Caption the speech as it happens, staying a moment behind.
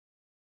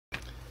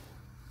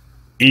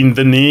In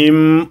the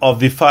name of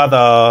the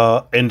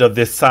Father, and of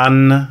the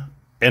Son,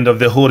 and of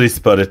the Holy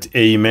Spirit.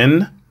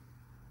 Amen.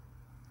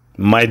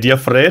 My dear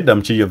friend,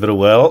 I'm sure you're very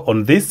well.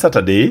 On this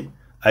Saturday,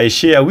 I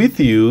share with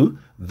you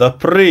the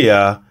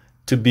prayer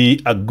to be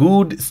a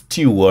good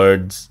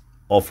steward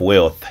of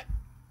wealth.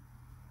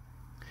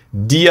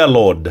 Dear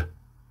Lord,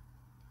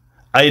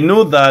 I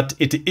know that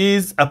it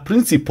is a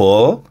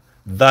principle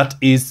that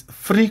is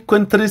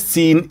frequently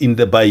seen in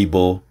the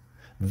Bible,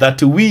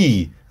 that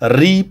we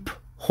reap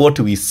what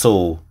we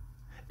sow.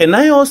 And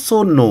I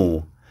also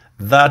know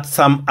that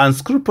some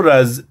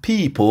unscrupulous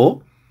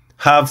people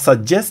have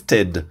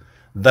suggested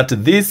that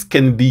this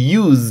can be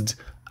used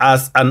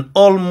as an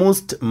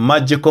almost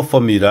magical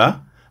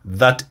formula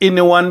that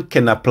anyone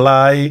can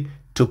apply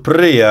to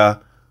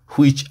prayer,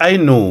 which I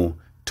know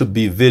to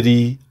be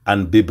very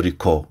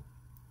unbiblical.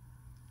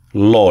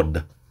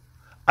 Lord,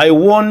 I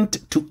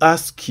want to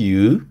ask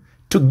you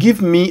to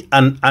give me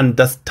an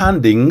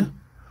understanding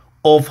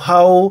of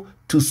how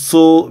to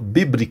sow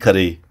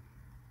biblically,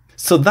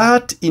 so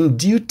that in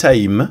due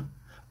time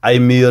I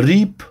may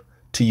reap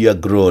to your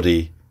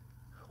glory,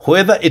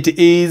 whether it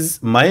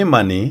is my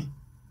money,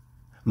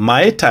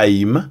 my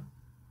time,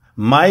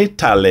 my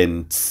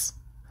talents,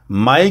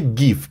 my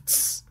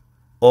gifts,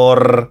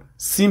 or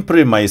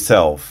simply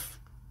myself.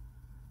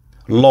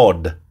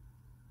 Lord,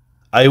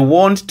 I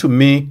want to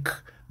make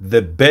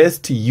the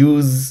best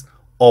use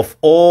of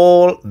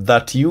all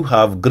that you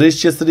have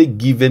graciously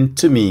given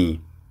to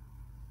me,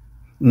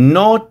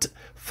 not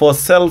for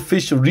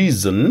selfish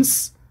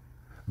reasons,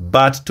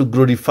 but to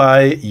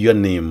glorify your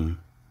name.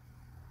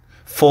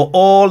 For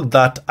all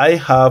that I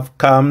have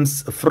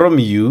comes from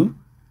you,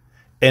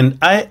 and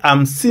I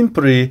am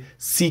simply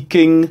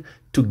seeking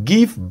to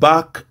give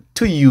back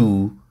to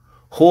you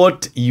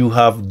what you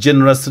have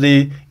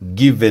generously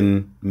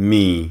given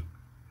me.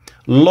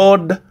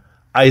 Lord,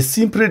 I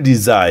simply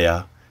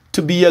desire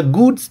to be a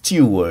good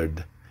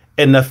steward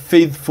and a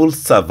faithful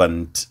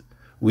servant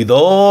with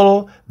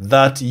all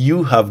that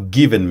you have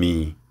given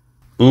me.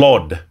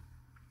 Lord,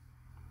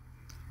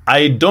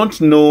 I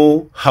don't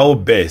know how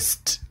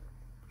best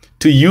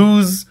to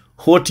use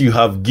what you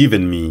have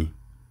given me.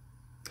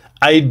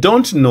 I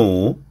don't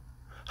know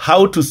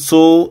how to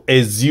sow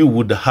as you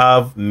would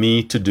have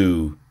me to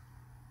do.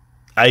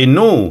 I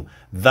know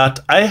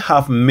that I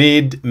have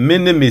made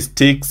many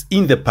mistakes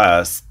in the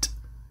past,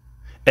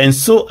 and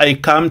so I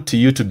come to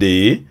you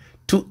today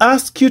to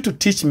ask you to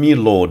teach me,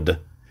 Lord.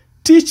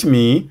 Teach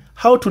me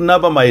how to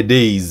number my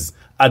days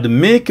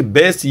and make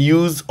best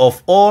use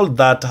of all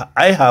that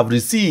I have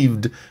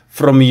received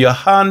from your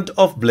hand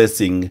of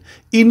blessing,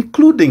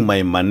 including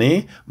my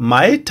money,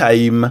 my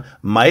time,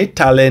 my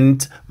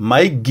talent,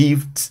 my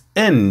gifts,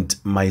 and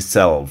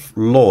myself.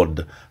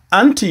 Lord,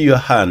 unto your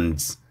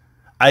hands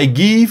I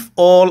give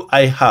all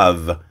I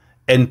have,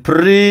 and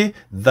pray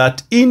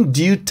that in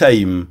due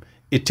time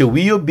it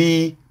will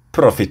be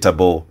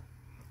profitable.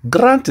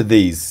 Grant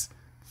this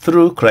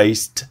through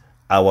Christ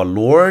our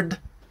Lord.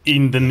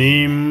 In the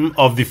name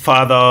of the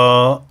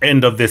Father,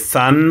 and of the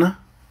Son,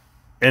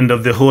 and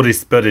of the Holy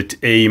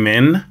Spirit.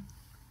 Amen.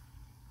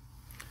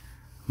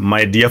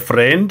 My dear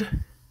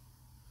friend,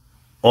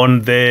 on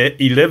the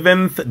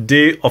 11th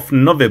day of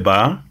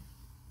November,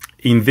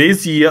 in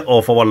this year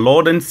of our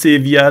Lord and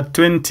Savior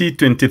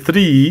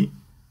 2023,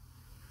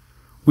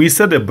 we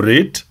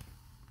celebrate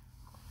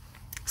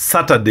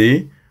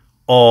Saturday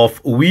of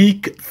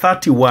week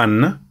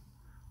 31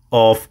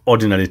 of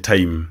Ordinary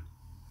Time.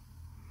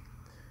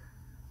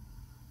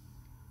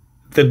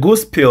 The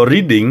Gospel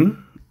reading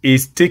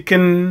is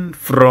taken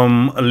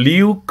from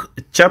Luke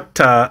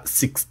chapter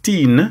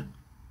 16,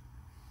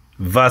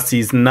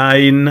 verses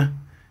 9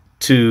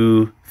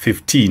 to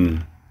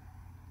 15.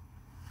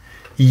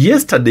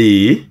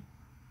 Yesterday,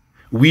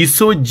 we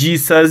saw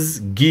Jesus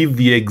give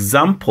the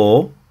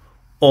example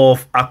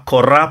of a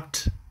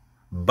corrupt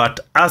but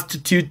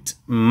astute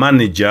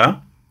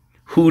manager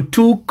who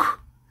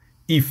took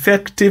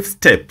effective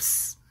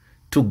steps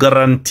to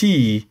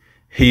guarantee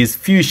his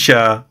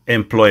future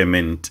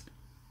employment.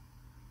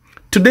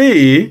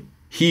 Today,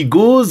 he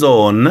goes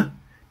on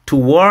to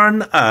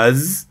warn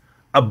us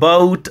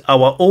about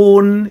our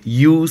own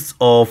use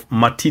of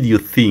material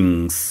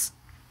things.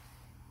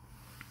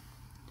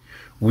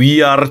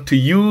 We are to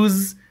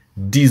use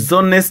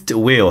dishonest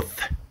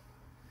wealth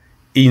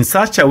in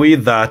such a way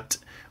that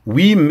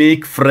we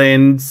make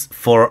friends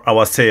for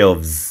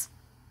ourselves.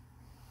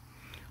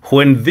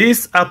 When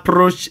this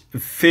approach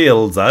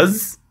fails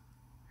us,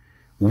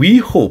 we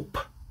hope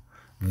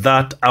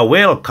that a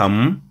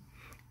welcome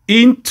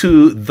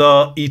into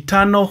the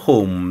eternal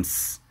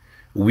homes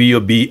will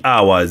be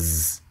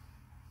ours.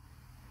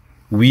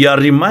 We are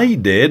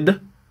reminded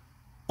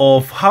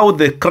of how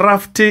the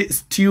crafty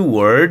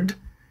steward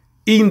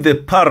in the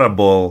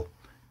parable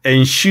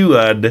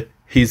ensured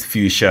his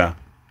future.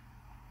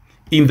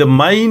 In the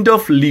mind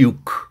of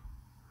Luke,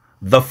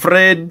 the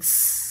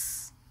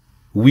friends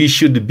we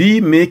should be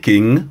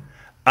making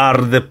are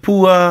the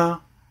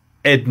poor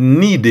and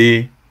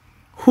needy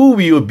who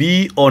will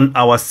be on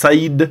our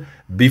side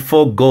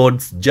before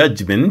God's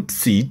judgment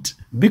seat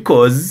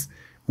because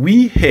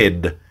we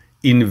had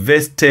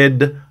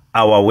invested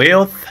our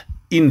wealth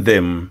in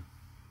them.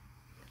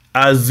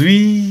 As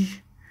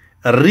we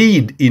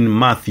read in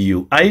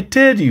Matthew, I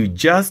tell you,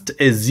 just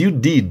as you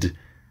did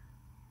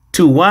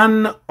to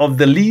one of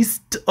the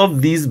least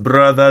of these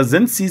brothers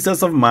and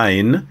sisters of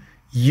mine,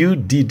 you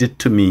did it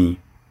to me.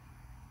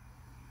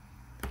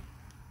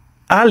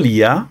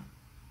 Earlier,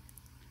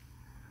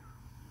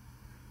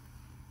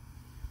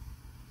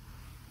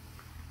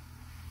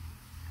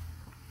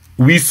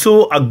 we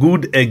saw a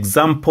good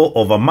example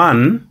of a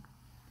man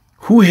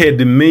who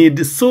had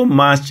made so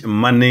much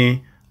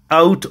money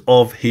out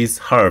of his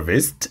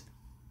harvest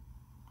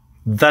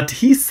that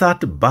he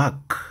sat back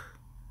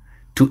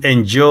to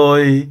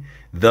enjoy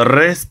the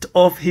rest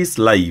of his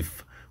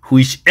life,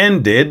 which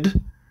ended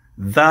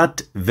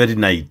that very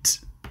night.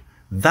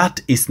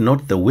 That is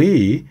not the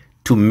way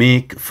to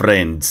make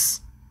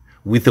friends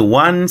with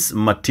one's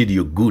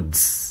material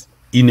goods.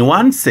 In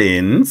one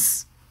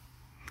sense,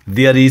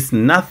 there is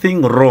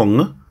nothing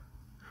wrong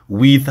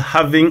with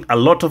having a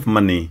lot of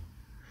money,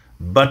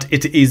 but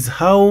it is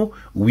how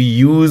we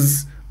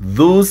use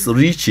those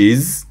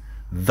riches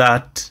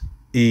that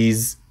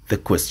is the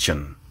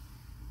question.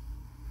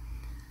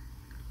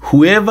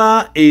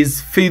 Whoever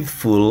is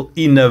faithful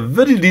in a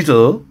very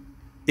little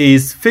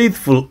is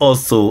faithful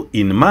also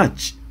in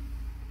much.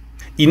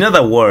 In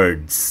other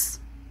words,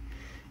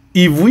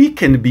 if we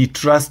can be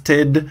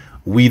trusted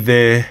with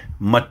the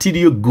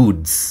material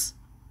goods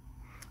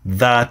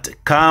that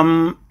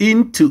come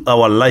into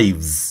our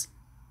lives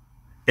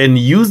and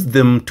use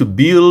them to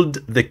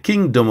build the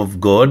kingdom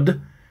of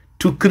God,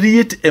 to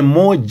create a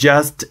more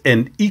just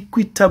and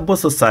equitable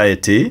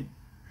society,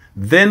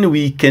 then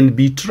we can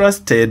be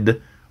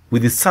trusted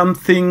with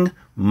something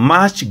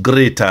much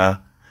greater,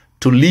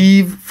 to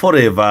live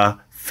forever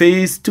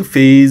face to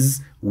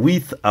face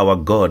with our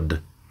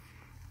God.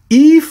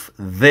 If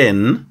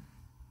then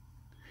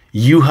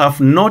you have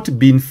not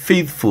been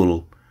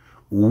faithful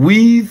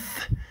with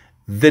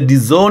the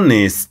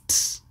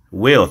dishonest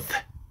wealth,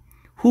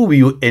 who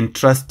will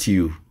entrust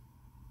you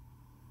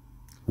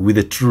with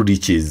the true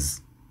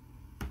riches?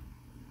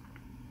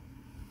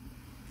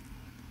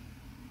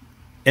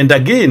 And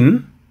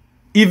again,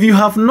 if you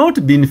have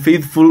not been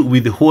faithful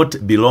with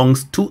what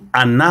belongs to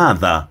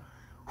another,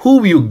 who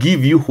will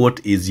give you what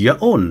is your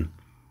own?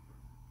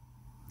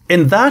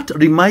 And that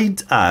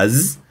reminds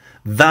us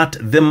that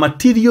the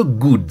material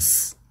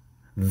goods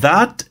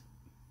that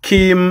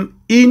came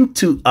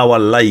into our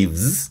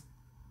lives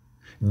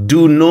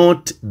do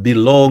not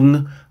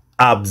belong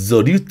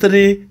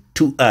absolutely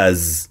to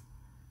us.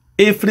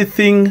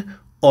 Everything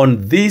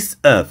on this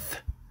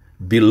earth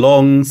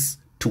belongs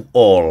to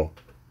all.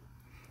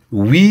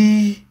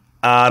 We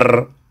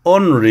are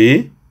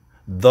only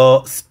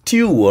the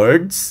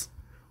stewards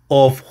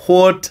of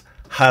what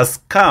has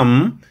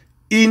come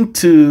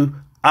into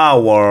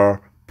our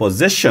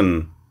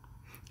possession,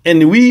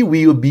 and we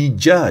will be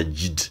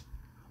judged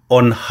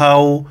on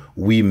how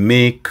we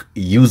make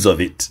use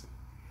of it.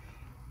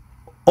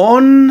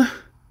 On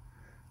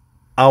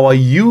our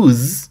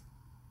use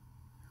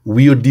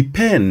will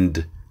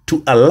depend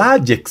to a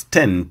large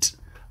extent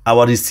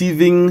our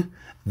receiving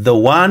the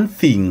one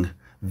thing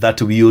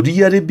that will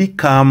really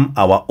become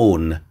our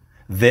own,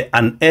 the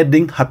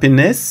unending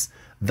happiness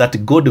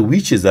that God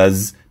wishes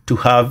us to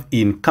have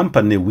in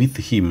company with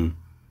Him.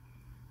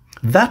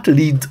 That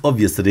leads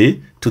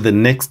obviously to the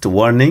next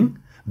warning,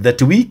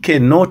 that we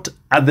cannot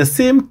at the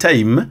same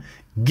time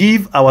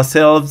give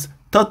ourselves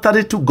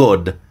totally to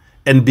God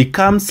and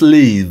become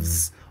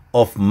slaves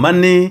of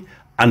money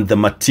and the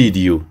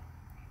material.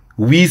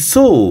 We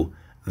saw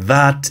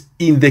that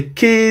in the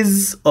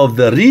case of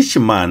the rich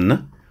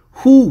man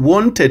who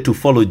wanted to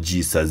follow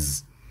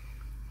Jesus,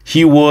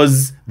 he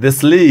was the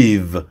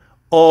slave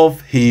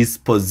of his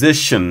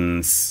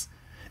possessions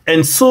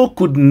and so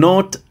could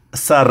not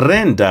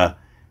surrender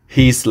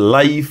his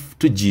life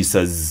to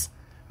Jesus.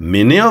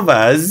 Many of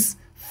us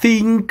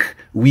think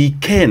we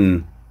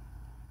can,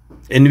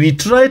 and we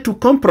try to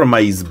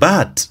compromise,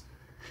 but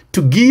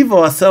to give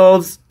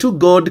ourselves to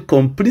God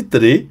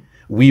completely,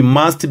 we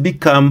must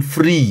become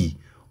free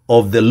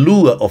of the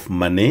lure of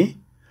money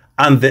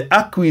and the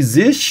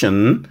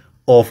acquisition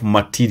of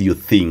material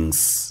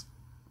things.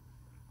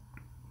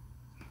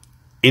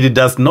 It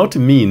does not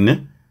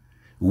mean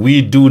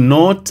we do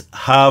not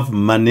have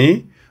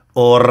money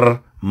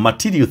or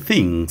material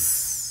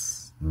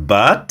things,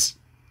 but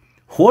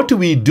what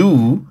we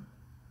do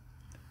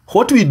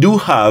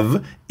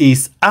have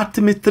is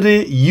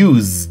ultimately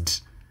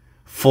used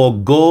for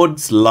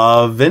God's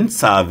love and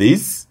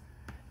service,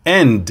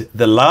 and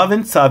the love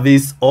and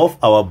service of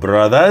our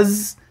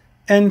brothers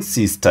and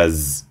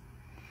sisters.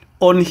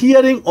 On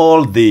hearing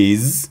all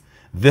this,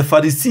 the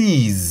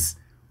Pharisees,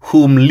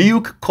 whom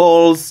Luke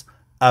calls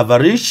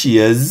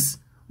avaricious,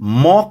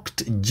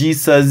 mocked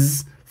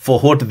Jesus for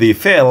what they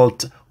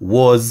felt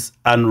was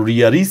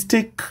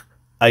unrealistic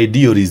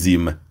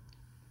idealism.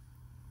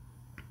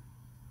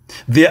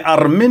 There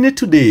are many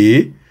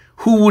today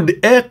who would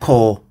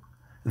echo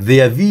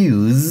their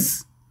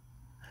views,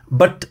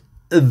 but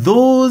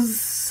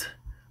those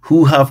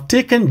who have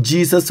taken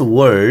Jesus'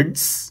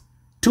 words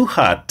to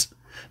heart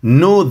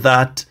know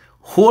that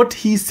what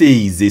he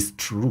says is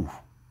true.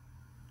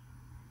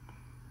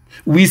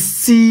 We've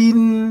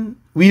seen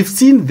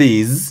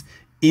this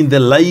in the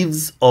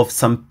lives of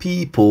some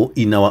people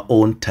in our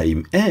own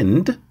time,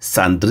 and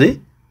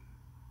Sandre,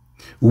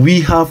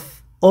 we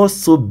have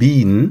also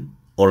been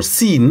or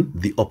seen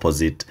the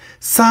opposite.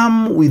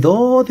 Some with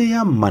all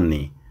their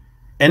money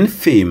and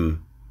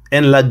fame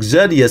and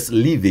luxurious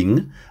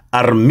living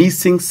are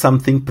missing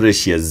something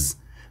precious,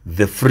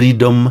 the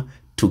freedom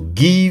to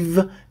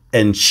give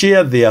and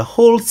share their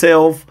whole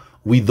self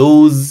with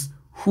those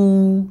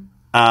who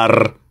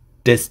are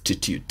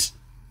destitute.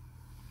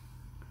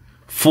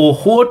 For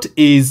what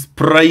is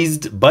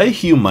prized by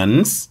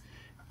humans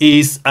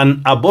is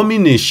an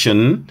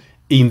abomination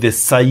in the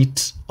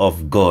sight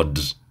of God.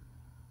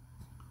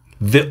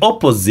 The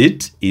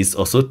opposite is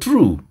also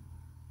true.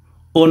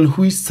 On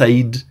which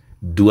side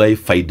do I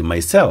find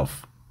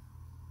myself?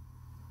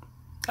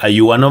 Are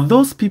you one of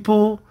those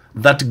people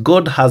that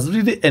God has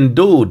really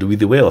endowed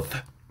with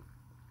wealth,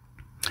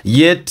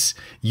 yet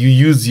you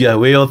use your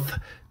wealth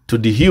to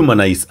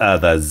dehumanize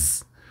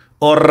others?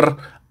 Or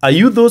are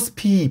you those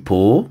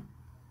people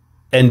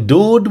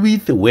endowed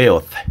with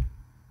wealth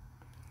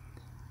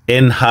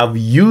and have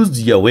used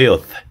your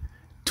wealth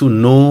to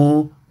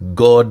know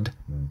God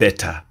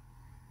better?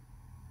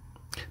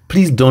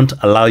 Please don't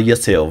allow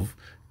yourself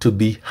to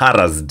be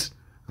harassed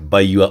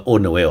by your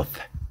own wealth.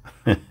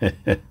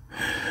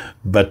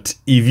 But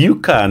if you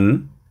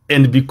can,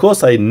 and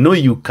because I know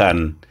you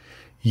can,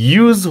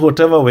 use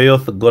whatever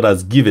wealth God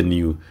has given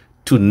you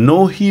to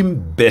know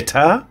him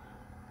better,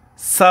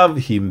 serve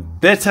him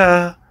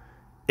better,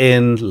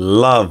 and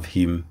love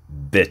him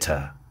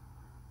better.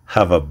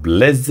 Have a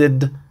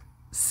blessed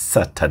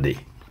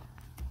Saturday.